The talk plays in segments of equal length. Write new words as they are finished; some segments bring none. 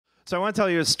So I want to tell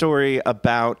you a story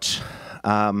about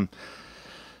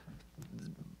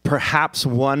perhaps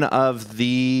one of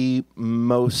the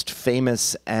most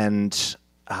famous and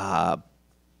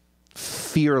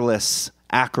fearless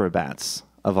acrobats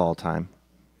of all time.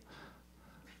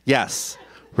 Yes,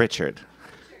 Richard.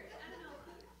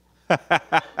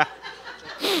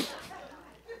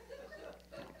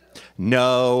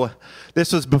 No,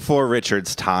 this was before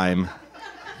Richard's time.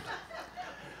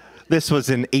 This was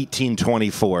in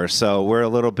 1824, so we're a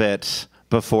little bit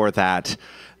before that.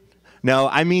 No,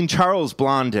 I mean Charles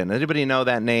Blondin. Anybody know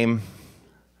that name?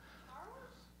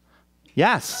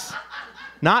 Yes.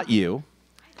 Not you.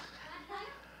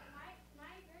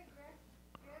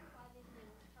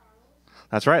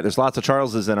 That's right. There's lots of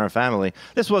Charleses in our family.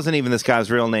 This wasn't even this guy's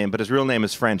real name, but his real name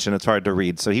is French, and it's hard to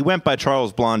read. So he went by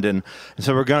Charles Blondin, and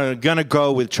so we're gonna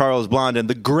go with Charles Blondin,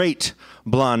 the great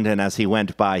Blondin, as he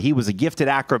went by. He was a gifted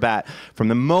acrobat from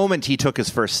the moment he took his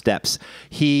first steps.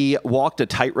 He walked a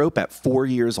tightrope at 4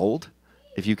 years old,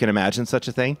 if you can imagine such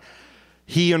a thing.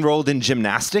 He enrolled in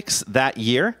gymnastics that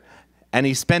year, and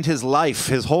he spent his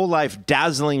whole life,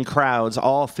 dazzling crowds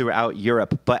all throughout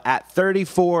Europe. But at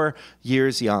 34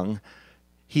 years young,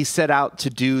 he set out to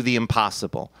do the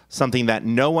impossible, something that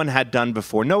no one had done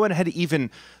before. No one had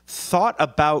even thought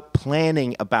about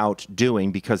planning about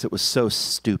doing because it was so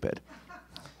stupid.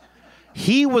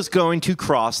 He was going to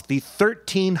cross the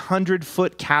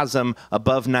 1,300-foot chasm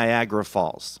above Niagara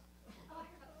Falls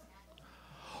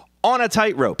on a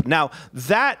tightrope. Now,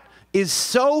 that is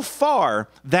so far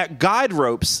that guide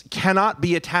ropes cannot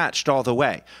be attached all the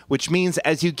way, which means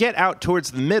as you get out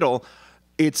towards the middle,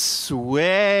 it's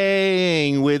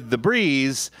swaying with the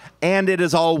breeze, and it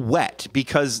is all wet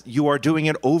because you are doing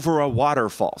it over a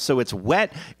waterfall. So it's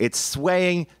wet, it's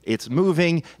swaying, it's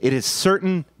moving, it is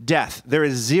certain death. There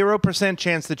is 0%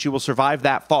 chance that you will survive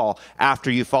that fall after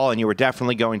you fall, and you are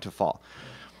definitely going to fall.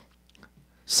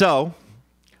 So,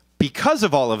 because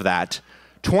of all of that,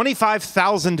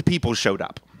 25,000 people showed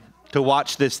up to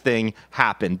watch this thing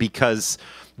happen, because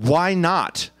why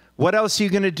not? What else are you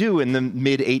going to do in the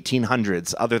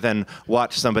mid-1800s other than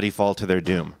watch somebody fall to their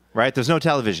doom, right? There's no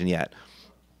television yet.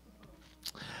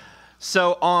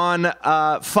 So on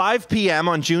 5 p.m.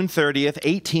 on June 30th,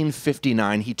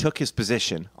 1859, he took his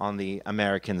position on the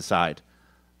American side.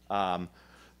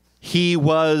 He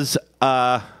was,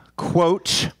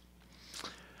 quote,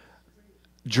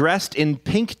 dressed in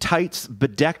pink tights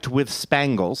bedecked with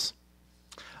spangles.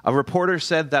 A reporter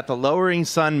said that the lowering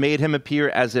sun made him appear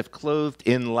as if clothed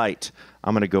in light.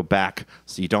 I'm going to go back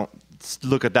so you don't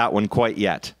look at that one quite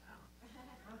yet.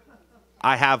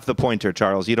 I have the pointer,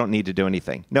 Charles. You don't need to do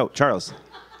anything. No, Charles,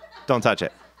 don't touch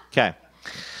it. Okay.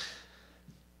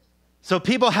 So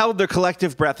people held their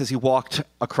collective breath as he walked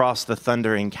across the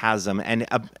thundering chasm. And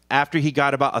after he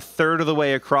got about a third of the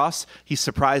way across, he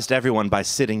surprised everyone by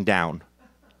sitting down.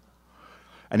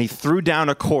 And he threw down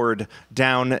a cord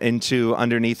down into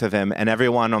underneath of him, and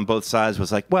everyone on both sides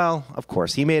was like, well, of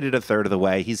course, he made it a third of the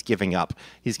way. He's giving up.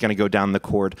 He's going to go down the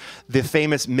cord. The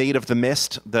famous Maid of the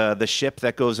Mist, the ship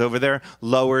that goes over there,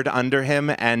 lowered under him,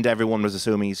 and everyone was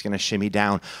assuming he's going to shimmy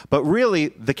down. But really,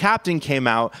 the captain came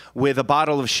out with a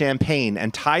bottle of champagne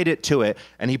and tied it to it,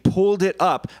 and he pulled it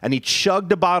up, and he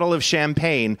chugged a bottle of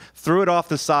champagne, threw it off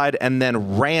the side, and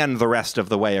then ran the rest of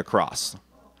the way across.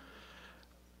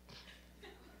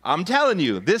 I'm telling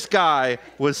you, this guy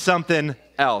was something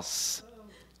else.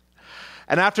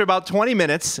 And after about 20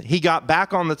 minutes, he got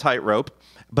back on the tightrope,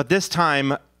 but this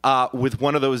time with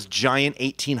one of those giant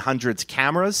 1800s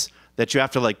cameras that you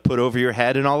have to like put over your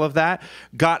head and all of that,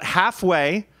 got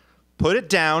halfway, put it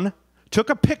down, took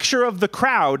a picture of the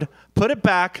crowd, put it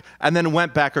back, and then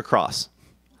went back across.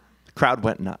 The crowd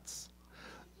went nuts.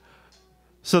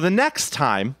 So the next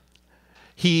time,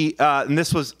 and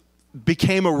this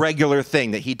became a regular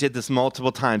thing that he did this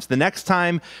multiple times. The next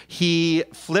time, he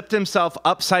flipped himself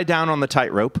upside down on the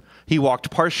tightrope. He walked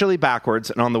partially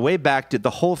backwards, and on the way back, did the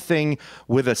whole thing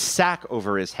with a sack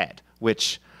over his head,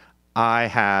 which I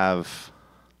have.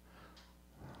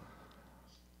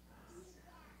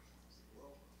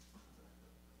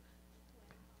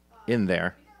 In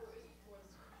there.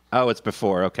 Oh, it's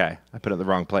before. Okay. I put it in the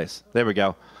wrong place. There we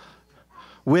go.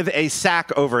 With a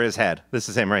sack over his head. This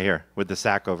is him right here, with the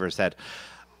sack over his head.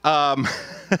 One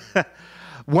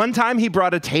time he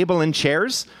brought a table and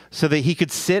chairs so that he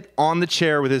could sit on the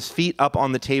chair with his feet up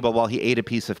on the table while he ate a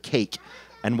piece of cake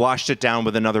and washed it down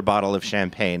with another bottle of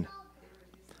champagne.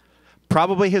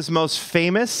 Probably his most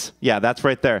famous, yeah, that's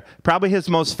right there. Probably his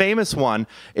most famous one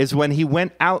is when he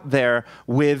went out there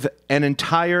with an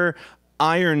entire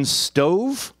iron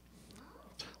stove,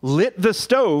 lit the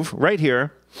stove right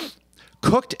here,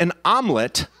 cooked an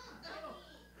omelet,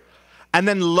 and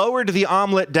then lowered the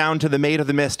omelet down to the Maid of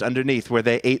the Mist underneath where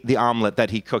they ate the omelet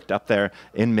that he cooked up there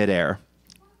in midair.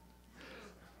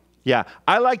 Yeah,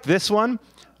 I like this one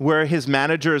where his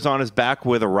manager is on his back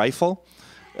with a rifle.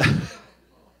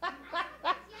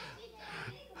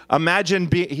 Imagine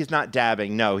he's not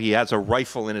dabbing. No, he has a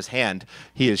rifle in his hand.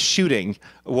 He is shooting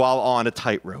while on a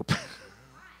tightrope.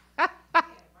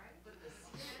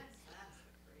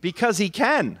 Because he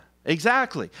can.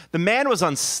 Exactly. The man was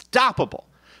unstoppable.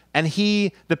 And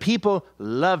the people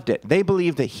loved it. They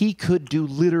believed that he could do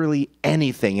literally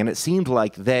anything. And it seemed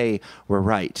like they were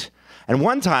right. And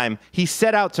one time, he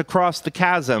set out to cross the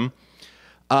chasm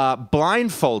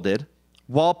blindfolded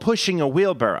while pushing a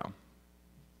wheelbarrow.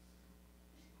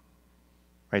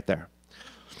 Right there.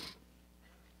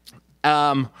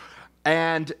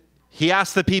 And he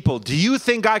asked the people, do you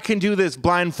think I can do this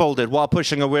blindfolded while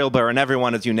pushing a wheelbarrow? And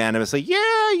everyone is unanimously,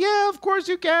 yeah, of course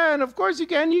you can. Of course you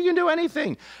can. You can do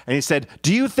anything. And he said,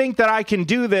 do you think that I can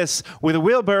do this with a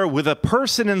wheelbarrow with a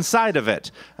person inside of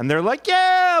it? And they're like,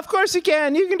 yeah, of course you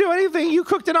can. You can do anything. You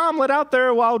cooked an omelet out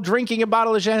there while drinking a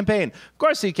bottle of champagne. Of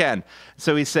course you can.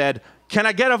 So he said, can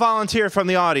I get a volunteer from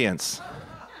the audience?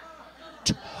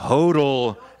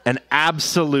 Total and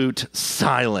absolute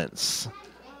silence.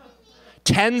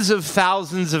 Tens of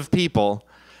thousands of people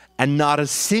and not a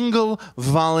single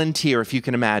volunteer, if you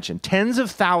can imagine. Tens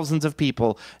of thousands of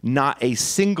people, not a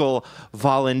single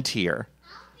volunteer.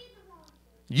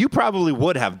 You probably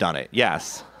would have done it,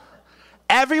 yes.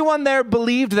 Everyone there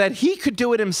believed that he could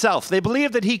do it himself. They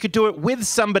believed that he could do it with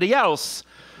somebody else,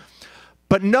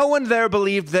 but no one there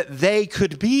believed that they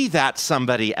could be that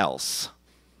somebody else.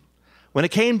 When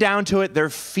it came down to it, their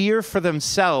fear for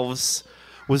themselves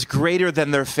was greater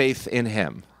than their faith in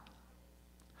him.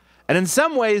 And in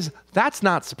some ways, that's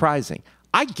not surprising.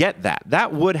 I get that.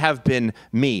 That would have been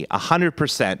me,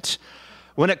 100%.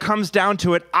 When it comes down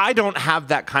to it, I don't have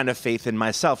that kind of faith in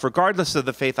myself, regardless of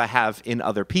the faith I have in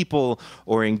other people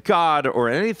or in God or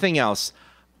anything else.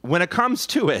 When it comes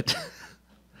to it,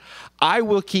 I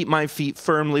will keep my feet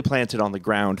firmly planted on the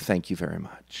ground. Thank you very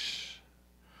much.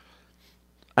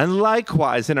 And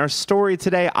likewise, in our story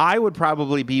today, I would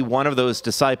probably be one of those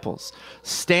disciples,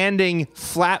 standing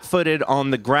flat-footed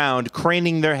on the ground,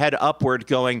 craning their head upward,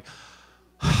 going,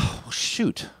 oh,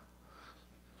 shoot,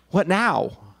 what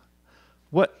now?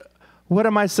 What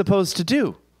am I supposed to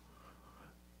do?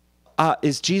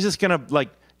 Is Jesus going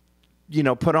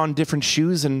to, put on different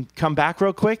shoes and come back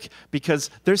real quick? Because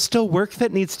there's still work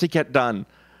that needs to get done.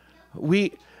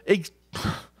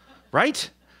 Right?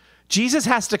 Jesus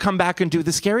has to come back and do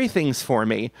the scary things for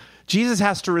me. Jesus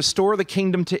has to restore the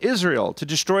kingdom to Israel, to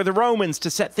destroy the Romans, to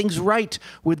set things right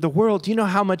with the world. Do you know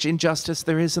how much injustice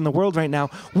there is in the world right now?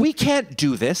 We can't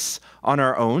do this on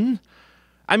our own.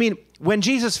 I mean, when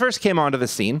Jesus first came onto the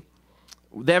scene,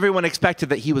 everyone expected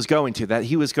that he was going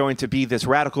to be this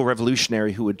radical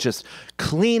revolutionary who would just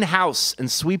clean house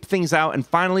and sweep things out and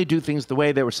finally do things the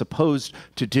way they were supposed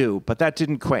to do. But that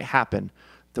didn't quite happen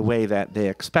the way that they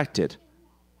expected.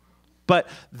 But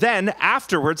then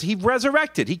afterwards, he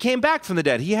resurrected. He came back from the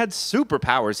dead. He had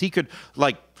superpowers. He could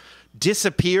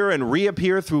disappear and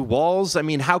reappear through walls. I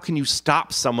mean, how can you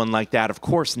stop someone like that? Of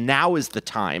course, now is the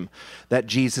time that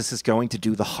Jesus is going to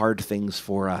do the hard things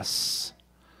for us.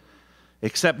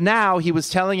 Except now he was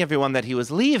telling everyone that he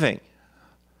was leaving.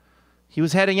 He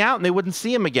was heading out and they wouldn't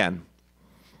see him again.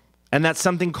 And that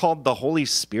something called the Holy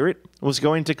Spirit was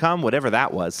going to come, whatever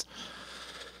that was.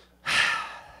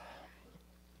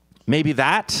 Maybe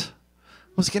that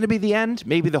was going to be the end.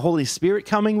 Maybe the Holy Spirit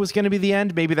coming was going to be the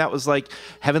end. Maybe that was like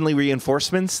heavenly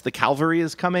reinforcements. The Calvary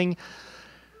is coming.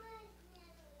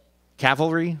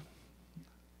 Cavalry.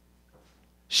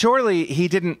 Surely he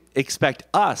didn't expect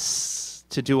us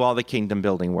to do all the kingdom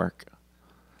building work.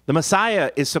 The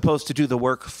Messiah is supposed to do the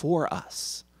work for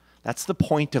us. That's the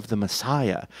point of the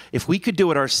Messiah. If we could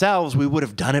do it ourselves, we would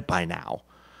have done it by now.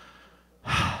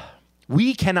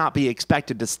 We cannot be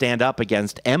expected to stand up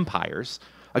against empires,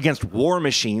 against war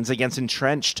machines, against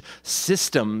entrenched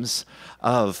systems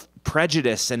of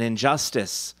prejudice and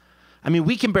injustice. I mean,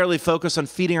 we can barely focus on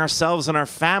feeding ourselves and our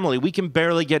family. We can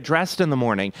barely get dressed in the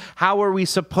morning. How are we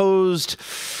supposed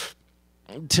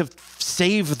to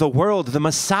save the world? The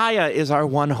Messiah is our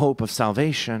one hope of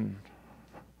salvation.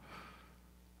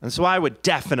 And so I would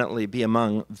definitely be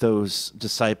among those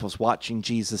disciples watching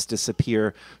Jesus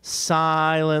disappear,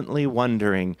 silently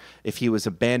wondering if he was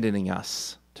abandoning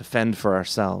us to fend for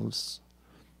ourselves.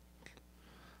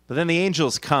 But then the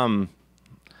angels come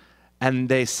and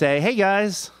they say, hey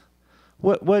guys,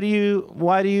 why do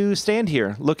you stand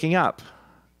here looking up?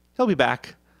 He'll be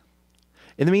back.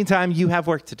 In the meantime, you have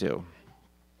work to do.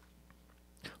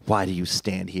 Why do you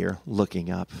stand here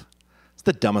looking up? It's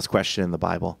the dumbest question in the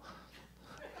Bible.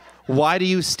 Why do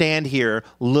you stand here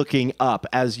looking up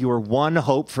as your one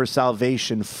hope for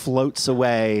salvation floats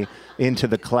away into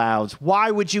the clouds?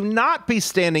 Why would you not be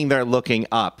standing there looking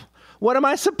up? What am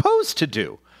I supposed to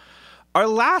do? Our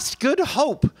last good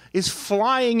hope is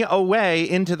flying away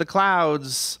into the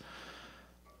clouds.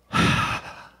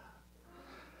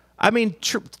 I mean,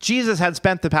 Jesus had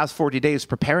spent the past 40 days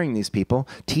preparing these people,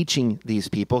 teaching these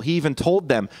people. He even told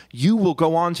them, you will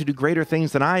go on to do greater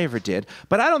things than I ever did.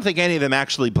 But I don't think any of them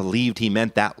actually believed he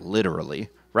meant that literally,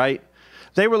 right?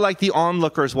 They were like the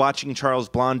onlookers watching Charles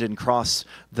Blondin cross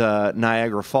the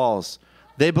Niagara Falls.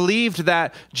 They believed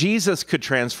that Jesus could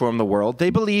transform the world. They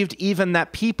believed even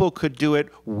that people could do it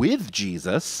with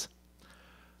Jesus.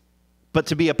 But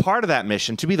to be a part of that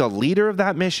mission, to be the leader of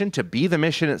that mission, to be the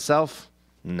mission itself,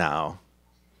 no.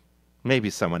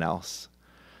 Maybe someone else.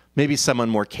 Maybe someone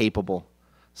more capable,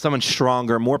 someone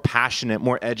stronger, more passionate,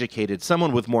 more educated,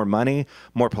 someone with more money,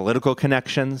 more political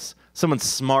connections, someone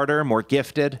smarter, more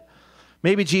gifted.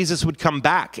 Maybe Jesus would come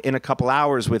back in a couple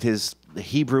hours with his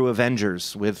Hebrew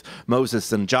Avengers, with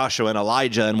Moses and Joshua and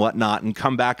Elijah and whatnot, and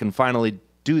come back and finally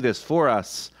do this for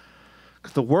us.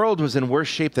 Because the world was in worse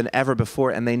shape than ever before,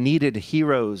 and they needed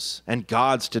heroes and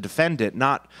gods to defend it,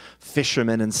 not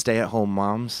fishermen and stay-at-home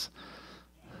moms.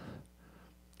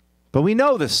 But we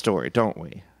know this story, don't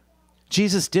we?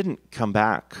 Jesus didn't come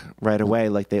back right away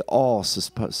like they all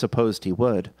supposed he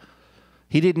would.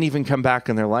 He didn't even come back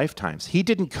in their lifetimes. He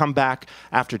didn't come back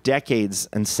after decades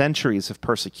and centuries of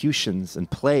persecutions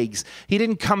and plagues. He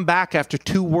didn't come back after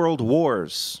 2 world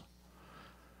wars.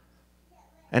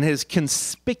 And his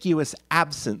conspicuous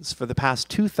absence for the past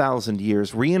 2,000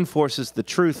 years reinforces the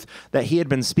truth that he had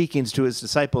been speaking to his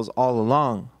disciples all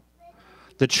along.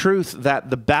 The truth that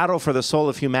the battle for the soul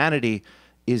of humanity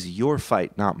is your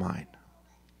fight, not mine.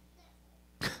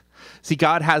 See,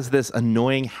 God has this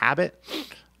annoying habit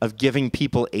of giving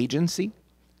people agency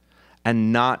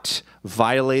and not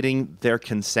violating their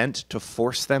consent to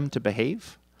force them to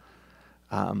behave.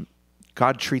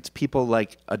 God treats people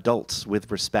like adults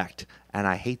with respect, and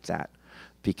I hate that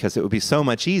because it would be so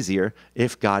much easier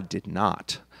if God did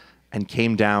not and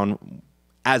came down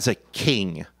as a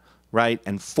king, right,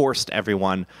 and forced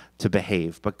everyone to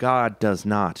behave. But God does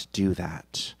not do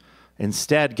that.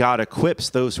 Instead, God equips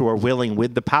those who are willing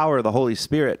with the power of the Holy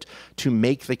Spirit to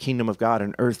make the kingdom of God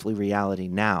an earthly reality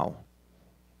now.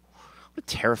 What a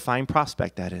terrifying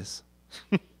prospect that is.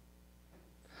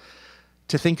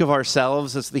 To think of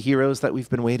ourselves as the heroes that we've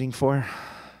been waiting for.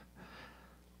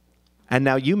 And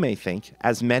now you may think,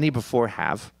 as many before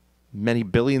have, many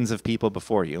billions of people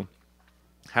before you,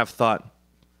 have thought,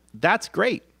 that's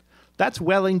great. That's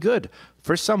well and good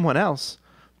for someone else.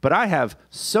 But I have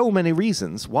so many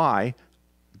reasons why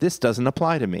this doesn't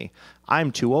apply to me.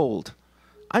 I'm too old.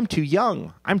 I'm too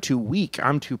young. I'm too weak.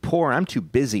 I'm too poor. I'm too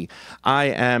busy. I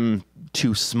am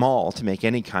too small to make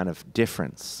any kind of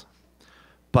difference.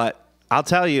 But I'll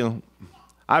tell you,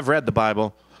 I've read the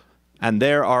Bible, and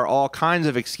there are all kinds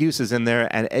of excuses in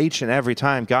there, and each and every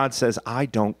time God says, I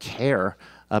don't care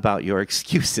about your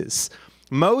excuses.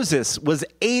 Moses was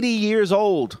 80 years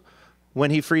old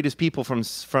when he freed his people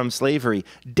from slavery.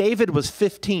 David was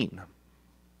 15.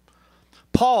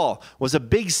 Paul was a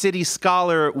big city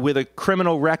scholar with a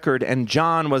criminal record, and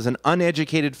John was an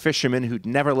uneducated fisherman who'd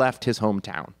never left his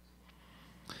hometown.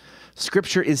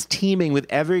 Scripture is teeming with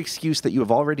every excuse that you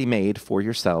have already made for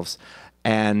yourselves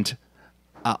and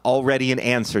already an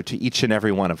answer to each and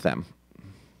every one of them.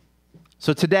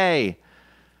 So today,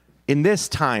 in this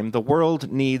time, the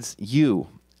world needs you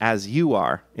as you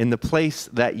are, in the place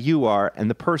that you are, and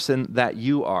the person that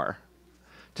you are,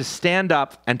 to stand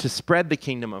up and to spread the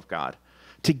kingdom of God,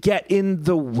 to get in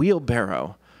the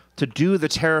wheelbarrow, to do the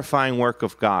terrifying work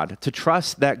of God, to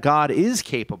trust that God is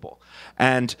capable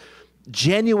and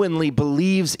genuinely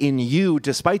believes in you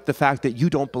despite the fact that you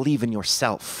don't believe in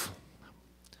yourself.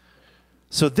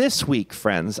 So this week,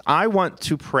 friends, I want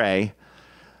to pray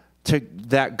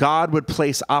that God would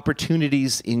place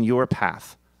opportunities in your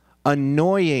path,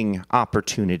 annoying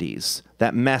opportunities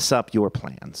that mess up your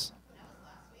plans.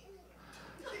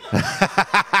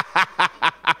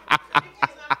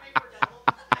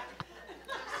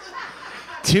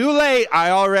 Too late.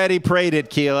 I already prayed it,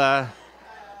 Keela.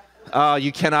 Oh,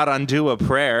 you cannot undo a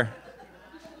prayer.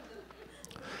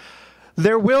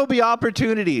 There will be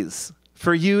opportunities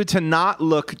for you to not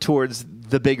look towards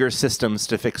the bigger systems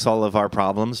to fix all of our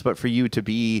problems, but for you to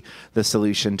be the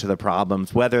solution to the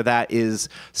problems, whether that is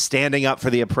standing up for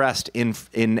the oppressed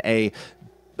in a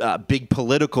big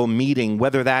political meeting,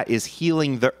 whether that is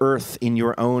healing the earth in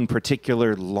your own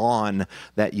particular lawn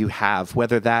that you have,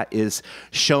 whether that is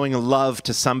showing love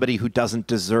to somebody who doesn't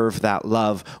deserve that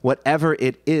love, whatever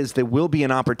it is, there will be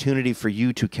an opportunity for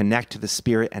you to connect to the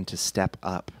Spirit and to step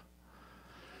up.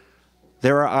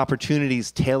 There are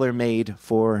opportunities tailor-made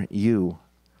for you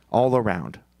all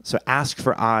around. So ask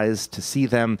for eyes to see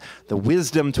them, the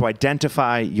wisdom to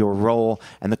identify your role,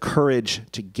 and the courage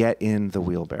to get in the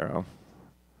wheelbarrow.